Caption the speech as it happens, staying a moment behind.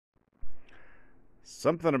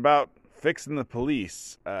Something about fixing the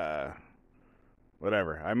police.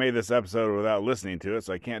 Whatever. I made this episode without listening to it,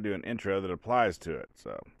 so I can't do an intro that applies to it.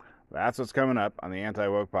 So that's what's coming up on the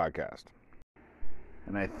Anti-Woke Podcast.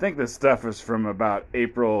 And I think this stuff is from about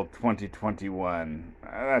April 2021.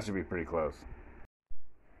 That should be pretty close.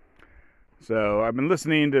 So I've been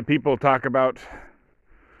listening to people talk about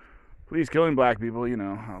police killing black people. You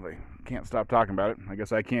know, how they can't stop talking about it. I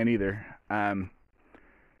guess I can't either. And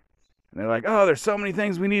they're like, oh, there's so many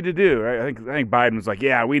things we need to do. Right? I think Biden was like,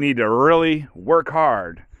 yeah, we need to really work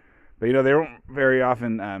hard. But, you know, they don't very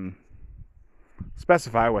often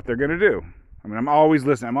specify what they're going to do. I mean, I'm always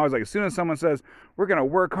listening. I'm always like, as soon as someone says, we're going to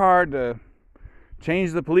work hard to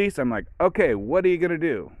change the police, I'm like, okay, what are you going to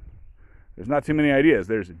do? There's not too many ideas.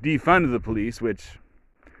 There's defund the police, which,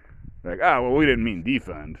 like, oh, well, we didn't mean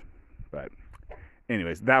defund. But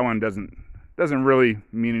anyways, that one doesn't really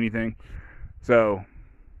mean anything. So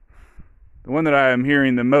the one that I am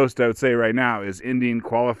hearing the most, I would say right now, is ending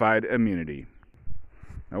qualified immunity.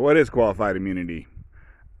 Now, what is qualified immunity?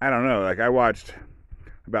 I don't know. Like, I watched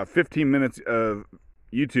about 15 minutes of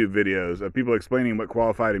YouTube videos of people explaining what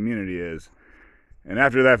qualified immunity is. And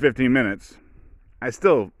after that 15 minutes, I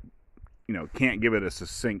still, can't give it a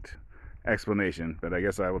succinct explanation, but I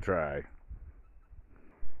guess I will try.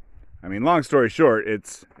 I mean, long story short,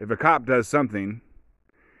 it's if a cop does something,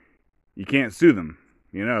 you can't sue them.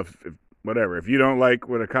 If you don't like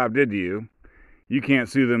what a cop did to you, you can't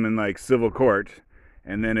sue them in like civil court.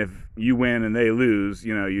 And then if you win and they lose,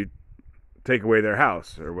 you take away their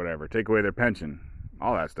house or whatever, take away their pension,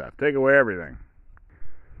 all that stuff, take away everything.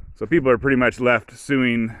 So people are pretty much left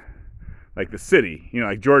suing like the city,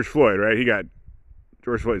 like George Floyd, right?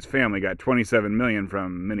 George Floyd's family got $27 million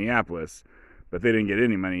from Minneapolis, but they didn't get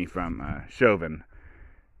any money from Chauvin.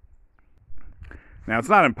 Now, it's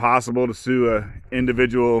not impossible to sue an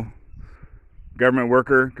individual government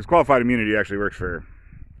worker, because qualified immunity actually works for,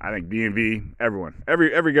 I think, DMV, everyone.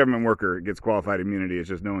 Every government worker gets qualified immunity. It's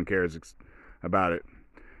just no one cares about it,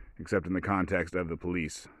 except in the context of the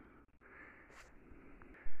police.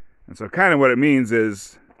 And so kind of what it means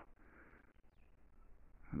is,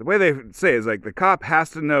 the way they say is like the cop has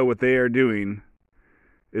to know what they are doing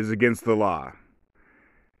is against the law.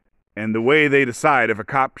 And the way they decide if a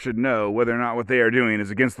cop should know whether or not what they are doing is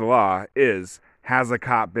against the law is, has a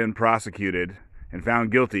cop been prosecuted and found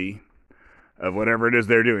guilty of whatever it is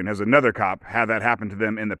they're doing? Has another cop had that happen to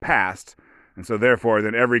them in the past? And so therefore,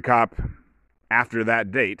 then every cop after that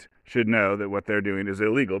date should know that what they're doing is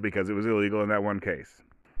illegal because it was illegal in that one case.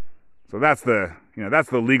 So that's the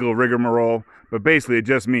legal rigmarole. But basically it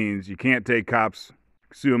just means you can't take cops,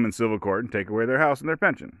 sue them in civil court, and take away their house and their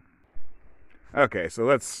pension. Okay, so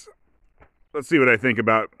let's see what I think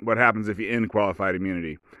about what happens if you end qualified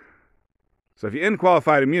immunity. So if you end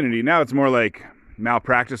qualified immunity, now it's more like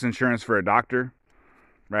malpractice insurance for a doctor,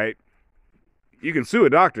 right? You can sue a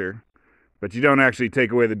doctor, but you don't actually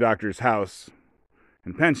take away the doctor's house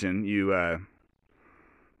and pension.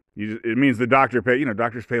 It means the doctor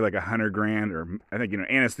doctors pay like $100,000, or I think,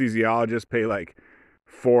 anesthesiologists pay like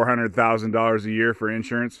 $400,000 a year for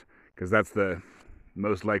insurance, because that's the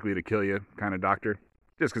most likely to kill you kind of doctor,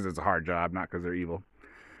 just because it's a hard job, not because they're evil.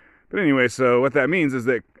 But anyway, so what that means is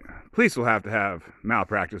that police will have to have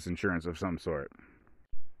malpractice insurance of some sort.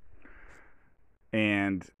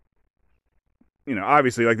 And,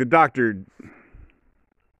 obviously, like the doctor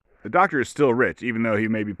is still rich, even though he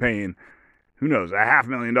may be paying, who knows,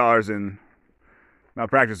 $500,000 in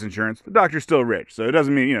malpractice insurance. The doctor's still rich. So it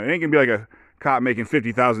doesn't mean, it ain't going to be like a cop making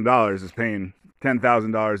 $50,000 is paying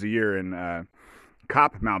 $10,000 a year in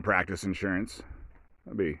cop malpractice insurance.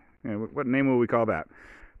 That'd be, what name will we call that?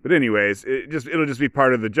 But anyways, it'll just be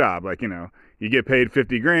part of the job. Like, you get paid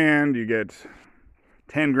 $50,000, you get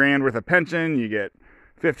 $10,000 worth of pension, you get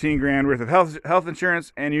 $15,000 worth of health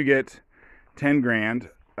insurance, and you get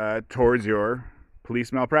 $10,000 towards your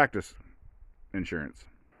police malpractice insurance.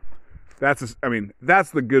 That's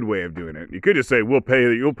the good way of doing it. You could just say you'll pay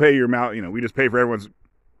your we just pay for everyone's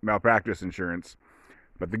malpractice insurance.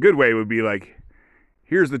 But the good way would be like,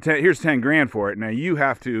 here's $10,000 for it. Now you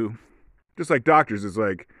have to, just like doctors, it's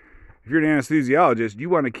like, if you're an anesthesiologist, you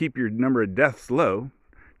want to keep your number of deaths low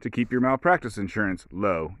to keep your malpractice insurance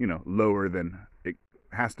low, lower than it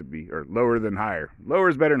has to be, or lower than higher. Lower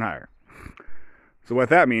is better than higher. So what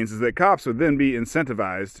that means is that cops would then be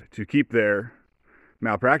incentivized to keep their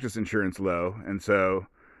malpractice insurance low. And so,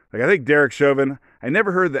 like, I think Derek Chauvin, I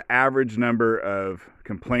never heard the average number of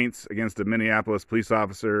complaints against a Minneapolis police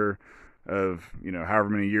officer of, however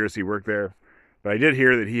many years he worked there. But I did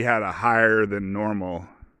hear that he had a higher than normal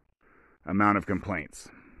amount of complaints.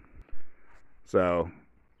 So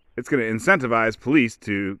it's going to incentivize police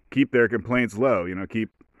to keep their complaints low, keep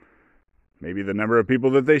maybe the number of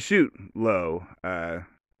people that they shoot low.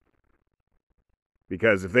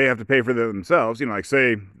 Because if they have to pay for them themselves, like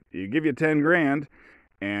say you give you 10 grand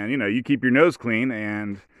and, you keep your nose clean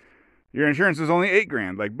and your insurance is only 8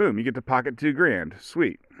 grand, like boom, you get to pocket 2 grand.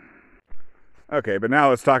 Sweet. Okay, but now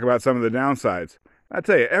let's talk about some of the downsides. I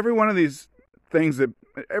tell you, every one of these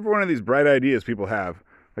bright ideas people have,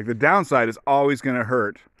 like the downside is always going to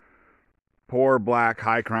hurt poor, black,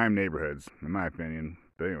 high crime neighborhoods, in my opinion.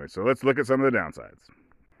 But anyway, so let's look at some of the downsides.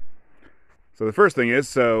 So the first thing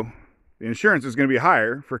is, the insurance is going to be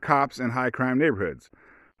higher for cops in high crime neighborhoods.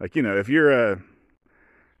 Like, if you're a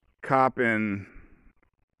cop in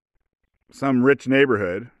some rich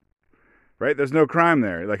neighborhood, right? There's no crime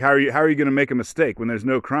there. Like, how are you going to make a mistake when there's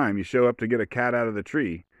no crime? You show up to get a cat out of the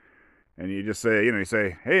tree and you just say, you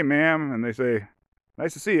say, "Hey, ma'am," and they say,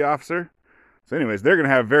 "Nice to see you, officer." So anyways, they're going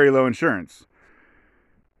to have very low insurance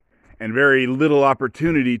and very little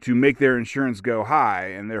opportunity to make their insurance go high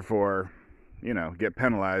and therefore, get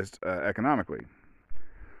penalized economically.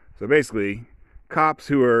 So basically, cops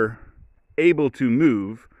who are able to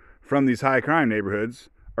move from these high crime neighborhoods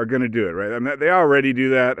are going to do it, right? I mean, they already do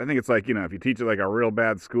that. I think it's like, if you teach at like a real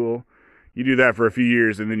bad school, you do that for a few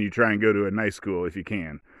years and then you try and go to a nice school if you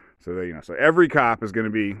can. So so every cop is going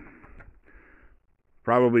to be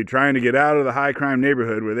probably trying to get out of the high crime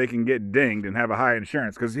neighborhood where they can get dinged and have a high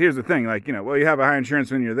insurance. Because here's the thing, like, you have a high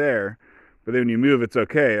insurance when you're there, but then when you move, it's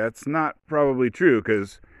okay. That's not probably true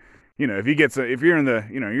because, if you're in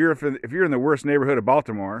the worst neighborhood of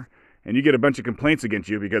Baltimore and you get a bunch of complaints against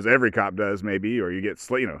you because every cop does maybe, or you get,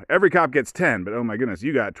 every cop gets 10, but oh my goodness,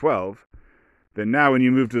 you got 12. Then now when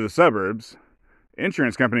you move to the suburbs, the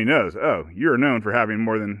insurance company knows, oh, you're known for having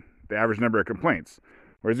more than the average number of complaints.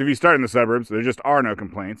 Whereas if you start in the suburbs, there just are no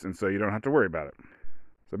complaints, and so you don't have to worry about it.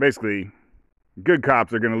 So basically, good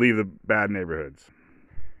cops are going to leave the bad neighborhoods.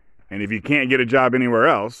 And if you can't get a job anywhere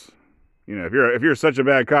else, if you're such a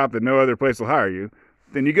bad cop that no other place will hire you,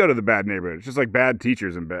 then you go to the bad neighborhood. It's just like bad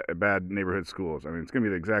teachers in bad neighborhood schools. I mean, it's going to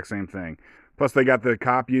be the exact same thing. Plus, they got the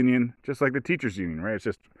cop union, just like the teachers union, right?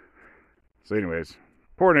 So anyways,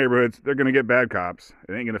 poor neighborhoods, they're going to get bad cops.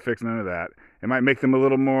 It ain't going to fix none of that. It might make them a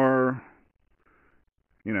little more...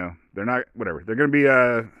 they're not, whatever. They're going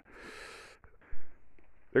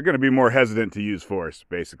to be more hesitant to use force,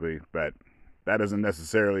 basically. But that doesn't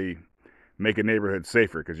necessarily make a neighborhood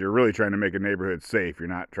safer because you're really trying to make a neighborhood safe. You're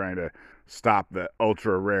not trying to stop the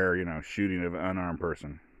ultra rare, shooting of an unarmed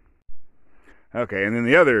person. Okay, and then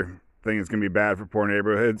the other thing that's going to be bad for poor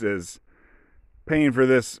neighborhoods is paying for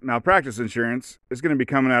this malpractice insurance is going to be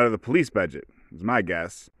coming out of the police budget, is my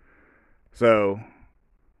guess. So...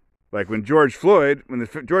 like when the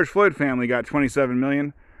George Floyd family got $27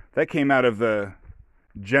 million, that came out of the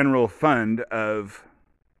general fund of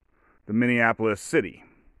the Minneapolis city,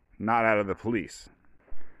 not out of the police.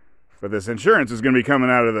 But this insurance is going to be coming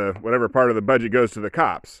out of the whatever part of the budget goes to the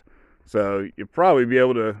cops. So you'll probably be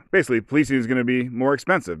able to, basically policing is going to be more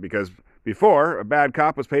expensive because before a bad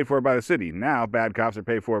cop was paid for by the city. Now bad cops are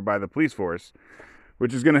paid for by the police force,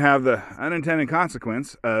 which is going to have the unintended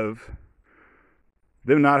consequence of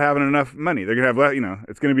them not having enough money. They're going to have,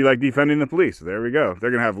 it's going to be like defunding the police. There we go. They're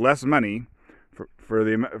going to have less money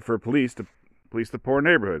for police to police the poor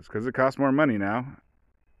neighborhoods because it costs more money now.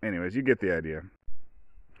 Anyways, you get the idea.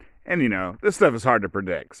 And, this stuff is hard to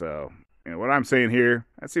predict. So, what I'm saying here,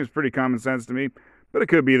 that seems pretty common sense to me. But it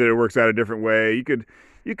could be that it works out a different way. You could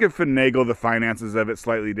finagle the finances of it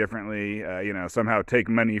slightly differently. Somehow take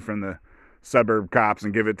money from the suburb cops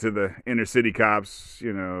and give it to the inner city cops,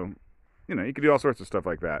 you could do all sorts of stuff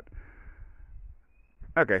like that.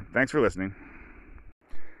 Okay, thanks for listening.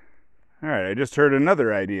 All right, I just heard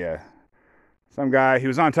another idea. Some guy, he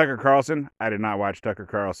was on Tucker Carlson. I did not watch Tucker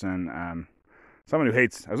Carlson. I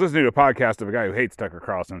was listening to a podcast of a guy who hates Tucker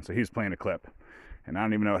Carlson, so he was playing a clip. And I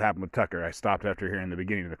don't even know what happened with Tucker. I stopped after hearing the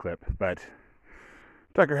beginning of the clip. But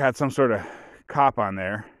Tucker had some sort of cop on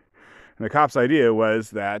there. And the cop's idea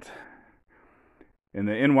was that in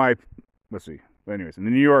the in the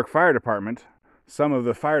New York Fire Department, some of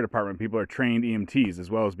the fire department people are trained EMTs as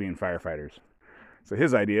well as being firefighters. So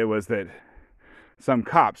his idea was that some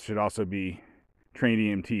cops should also be trained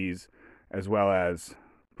EMTs as well as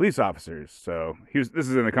police officers. So this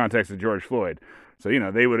is in the context of George Floyd. So,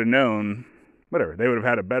 they would have known, whatever, they would have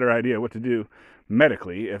had a better idea what to do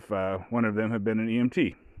medically if one of them had been an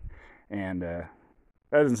EMT. And that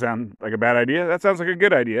doesn't sound like a bad idea. That sounds like a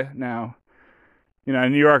good idea. Now, in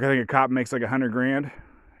New York, I think a cop makes like $100,000.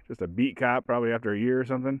 Just a beat cop, probably after a year or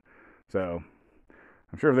something. So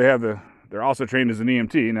I'm sure if they're also trained as an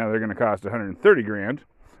EMT, now they're going to cost $130,000.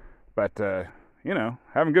 But,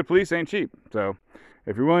 having good police ain't cheap. So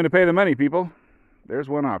if you're willing to pay the money, people, there's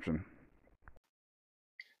one option.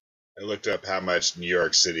 I looked up how much New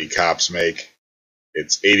York City cops make.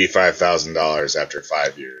 It's $85,000 after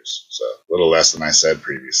 5 years. So a little less than I said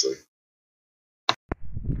previously.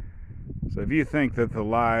 So if you think that the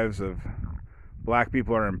lives of black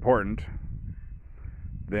people are important,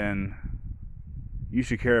 then you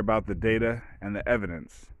should care about the data and the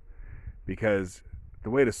evidence, because the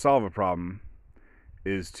way to solve a problem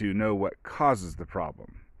is to know what causes the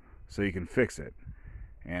problem so you can fix it.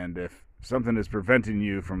 And if something is preventing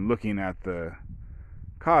you from looking at the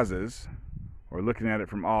causes or looking at it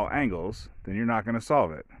from all angles, then you're not going to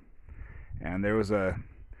solve it. And there was a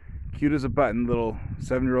cute as a button little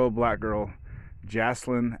 7-year-old black girl,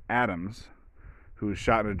 Jaslyn Adams, who was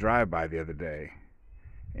shot in a drive-by the other day.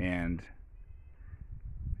 And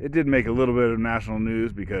it did make a little bit of national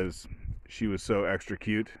news because she was so extra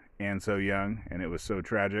cute and so young, and it was so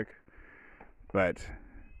tragic. But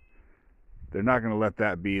they're not going to let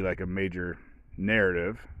that be like a major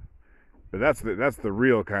narrative. But that's the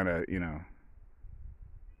real kind of,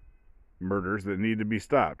 murders that need to be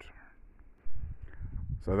stopped.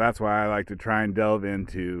 So that's why I like to try and delve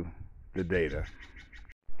into the data.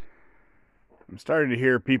 I'm starting to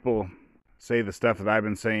hear people say the stuff that I've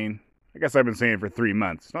been saying. I guess I've been saying it for 3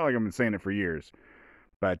 months. It's not like I've been saying it for years.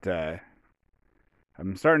 But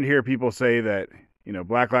I'm starting to hear people say that,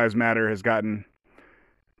 Black Lives Matter has gotten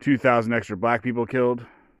 2,000 extra black people killed.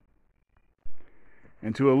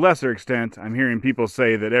 And to a lesser extent, I'm hearing people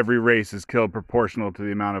say that every race is killed proportional to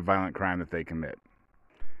the amount of violent crime that they commit.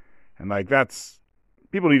 And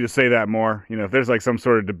people need to say that more. If there's like some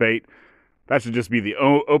sort of debate, that should just be the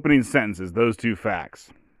opening sentences, those two facts.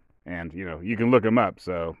 And, you can look them up,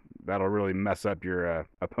 so that'll really mess up your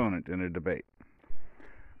opponent in a debate.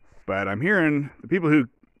 But I'm hearing the people who,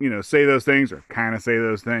 say those things or kind of say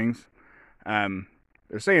those things,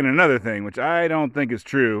 they're saying another thing, which I don't think is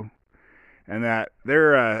true, and that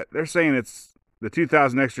they're saying it's the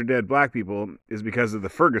 2,000 extra dead black people is because of the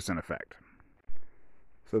Ferguson effect.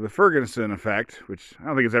 So the Ferguson effect, which I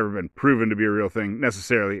don't think it's ever been proven to be a real thing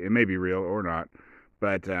necessarily, it may be real or not,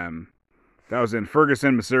 but that was in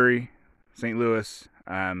Ferguson, Missouri, St. Louis.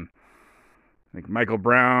 I think Michael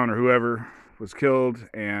Brown or whoever was killed,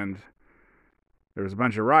 and there was a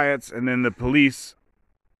bunch of riots, and then the police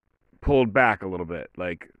pulled back a little bit.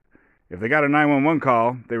 Like, if they got a 911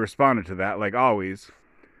 call, they responded to that, like always.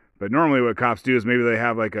 But normally what cops do is maybe they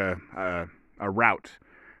have like a route.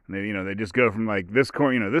 And they just go from like this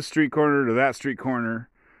corner, this street corner to that street corner,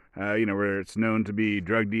 where it's known to be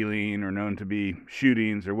drug dealing or known to be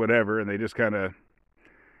shootings or whatever. And they just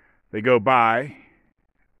they go by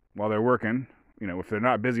while they're working. If they're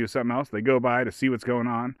not busy with something else, they go by to see what's going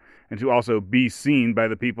on and to also be seen by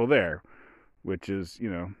the people there, which is,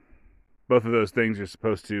 both of those things are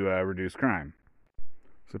supposed to reduce crime.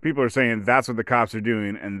 So people are saying that's what the cops are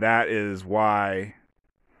doing, and that is why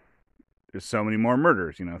there's so many more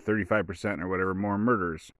murders, 35% or whatever more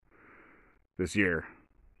murders this year.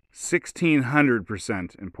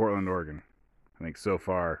 1,600% in Portland, Oregon, I think, so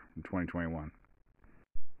far in 2021.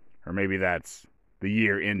 Or maybe that's the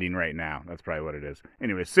year ending right now. That's probably what it is.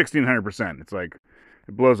 Anyway, 1,600%. It's like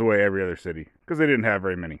it blows away every other city because they didn't have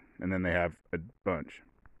very many, and then they have a bunch.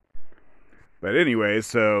 But anyway,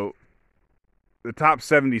 so the top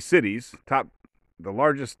 70 cities, the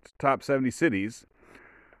largest top 70 cities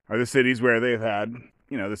are the cities where they've had,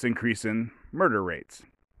 this increase in murder rates.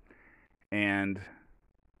 And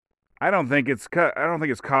I don't think it's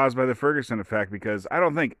caused by the Ferguson effect, because I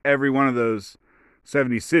don't think every one of those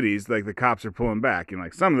 70 cities, like, the cops are pulling back.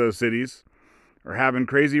 Like, some of those cities are having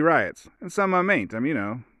crazy riots, and some of them ain't.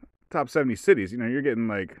 Top 70 cities, you're getting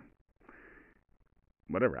like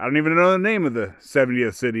whatever. I don't even know the name of the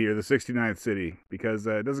 70th city or the 69th city, because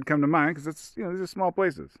it doesn't come to mind, because it's, these are small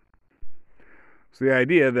places. So the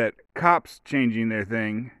idea that cops changing their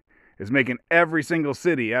thing is making every single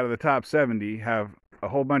city out of the top 70 have a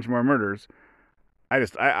whole bunch more murders. I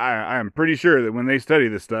am pretty sure that when they study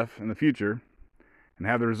this stuff in the future and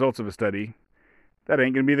have the results of a study, that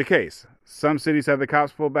ain't going to be the case. Some cities have the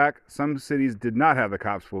cops pull back. Some cities did not have the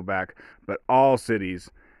cops pull back, but all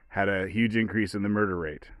cities had a huge increase in the murder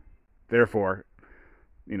rate. Therefore,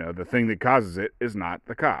 the thing that causes it is not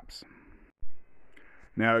the cops.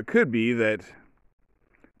 Now, it could be that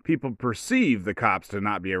people perceive the cops to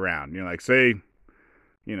not be around. Say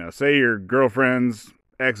your girlfriend's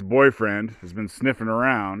ex-boyfriend has been sniffing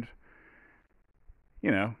around,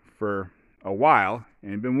 for a while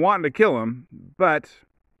and been wanting to kill him, but,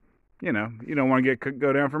 you don't want to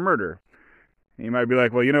go down for murder. And you might be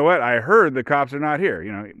like, well, you know what? I heard the cops are not here.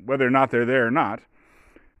 You know, whether or not they're there or not.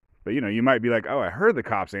 But you know, you might be like, oh, I heard the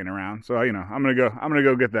cops ain't around, so you know, I'm gonna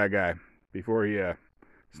go get that guy before he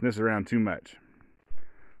sniffs around too much.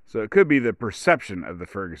 So it could be the perception of the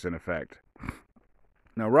Ferguson effect.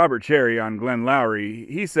 Now, Robert Cherry on Glenn Lowry,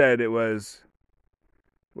 he said it was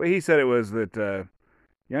that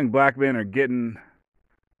young black men are getting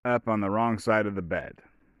up on the wrong side of the bed.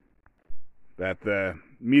 That the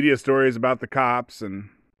media stories about the cops and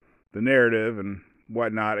the narrative and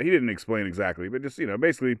whatnot, he didn't explain exactly, but just, you know,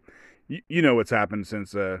 basically, you know what's happened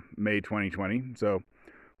since May 2020. So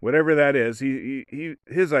whatever that is,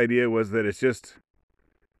 his idea was that it's just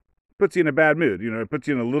puts you in a bad mood. You know, it puts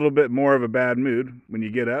you in a little bit more of a bad mood when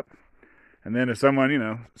you get up. And then if someone, you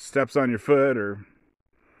know, steps on your foot or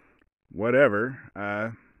whatever,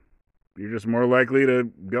 you're just more likely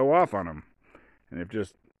to go off on them. And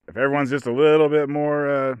if everyone's just a little bit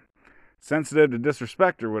more sensitive to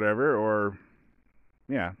disrespect or whatever, or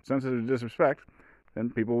sensitive to disrespect, then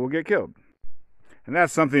people will get killed. And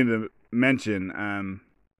that's something to mention.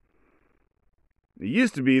 It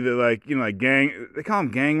used to be that, like, you know, like they call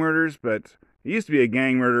them gang murders, but it used to be a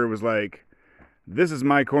gang murder was like, this is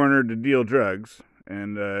my corner to deal drugs,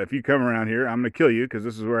 and if you come around here, I'm going to kill you because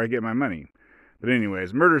this is where I get my money. But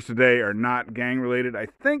anyways, murders today are not gang related.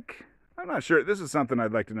 I'm not sure. This is something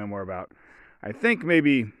I'd like to know more about. I think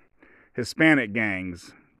maybe Hispanic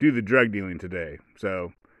gangs do the drug dealing today.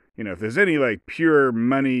 So, you know, if there's any like pure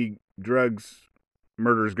money, drugs,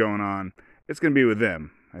 murders going on, it's going to be with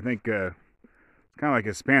them. I think it's kind of like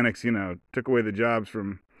Hispanics, you know, took away the jobs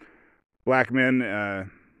from black men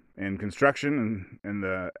in construction and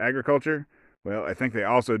the agriculture. Well, I think they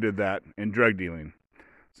also did that in drug dealing.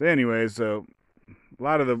 So anyways, so a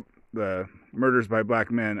lot of the murders by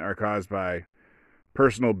black men are caused by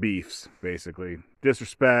personal beefs, basically.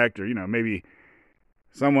 Disrespect, or, you know, maybe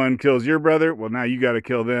someone kills your brother, well, now you got to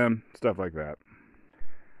kill them, stuff like that.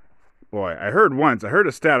 Boy, I heard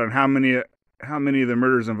a stat on how many of the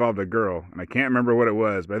murders involved a girl, and I can't remember what it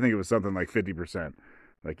was, but I think it was something like 50%.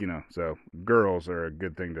 Like, you know, so girls are a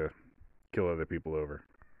good thing to kill other people over.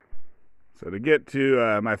 So to get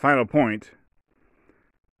to my final point,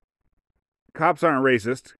 cops aren't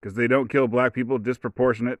racist because they don't kill black people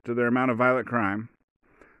disproportionate to their amount of violent crime.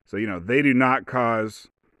 So, you know, they do not cause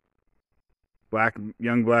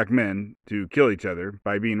young black men to kill each other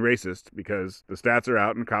by being racist because the stats are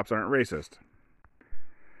out and cops aren't racist.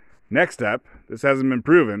 Next up, this hasn't been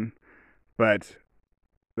proven, but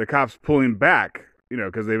the cops pulling back, you know,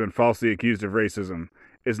 because they've been falsely accused of racism,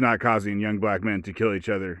 is not causing young black men to kill each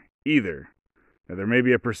other either. Now, there may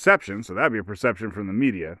be a perception, so that'd be a perception from the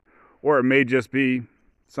media, or it may just be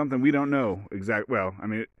something we don't know exactly. Well, I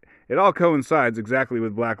mean, it all coincides exactly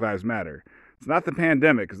with Black Lives Matter. It's not the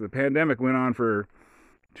pandemic, because the pandemic went on for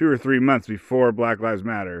 2 or 3 months before Black Lives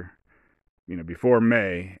Matter, you know, before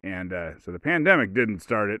May, and so the pandemic didn't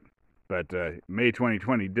start it, but May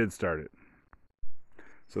 2020 did start it.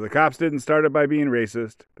 So the cops didn't start it by being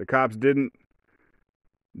racist. The cops didn't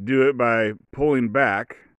do it by pulling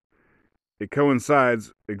back. It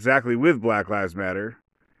coincides exactly with Black Lives Matter.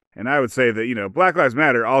 And I would say that, you know, Black Lives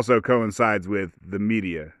Matter also coincides with the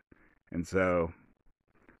media. And so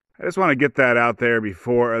I just want to get that out there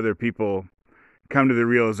before other people come to the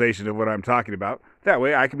realization of what I'm talking about. That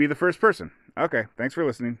way I can be the first person. Okay, thanks for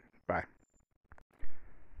listening. Bye.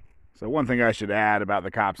 So one thing I should add about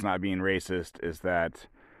the cops not being racist is that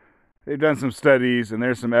they've done some studies and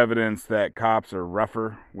there's some evidence that cops are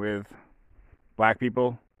rougher with black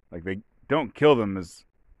people. Like they don't kill them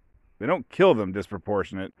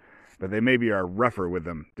disproportionate, but they maybe are rougher with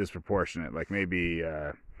them disproportionate. Like maybe,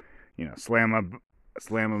 you know, slam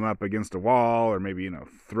them up against a wall, or maybe, you know,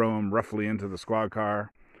 throw them roughly into the squad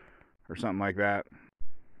car or something like that.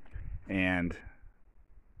 And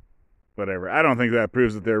whatever. I don't think that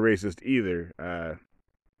proves that they're racist either.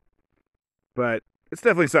 But it's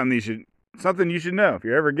definitely something you should know. If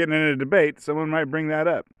you're ever getting in a debate, someone might bring that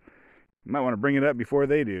up. You might want to bring it up before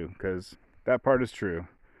they do, because that part is true.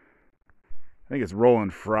 I think it's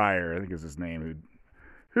Roland Fryer, I think is his name,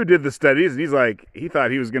 who did the studies, and he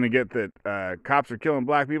thought he was going to get that cops are killing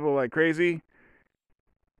black people like crazy,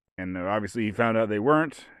 and obviously he found out they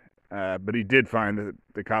weren't, but he did find that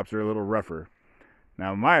the cops are a little rougher.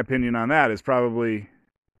 Now, my opinion on that is probably,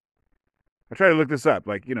 I try to look this up,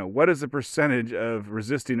 like, you know, what is the percentage of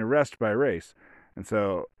resisting arrest by race? And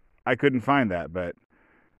so I couldn't find that, but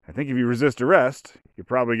I think if you resist arrest, you're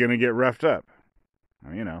probably going to get roughed up. I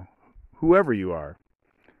mean, you know, whoever you are.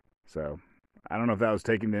 So I don't know if that was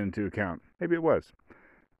taken into account. Maybe it was.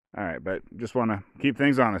 All right, but just want to keep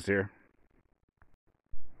things honest here.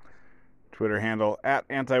 Twitter handle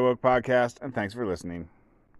 @AntiWokePodcast, and thanks for listening.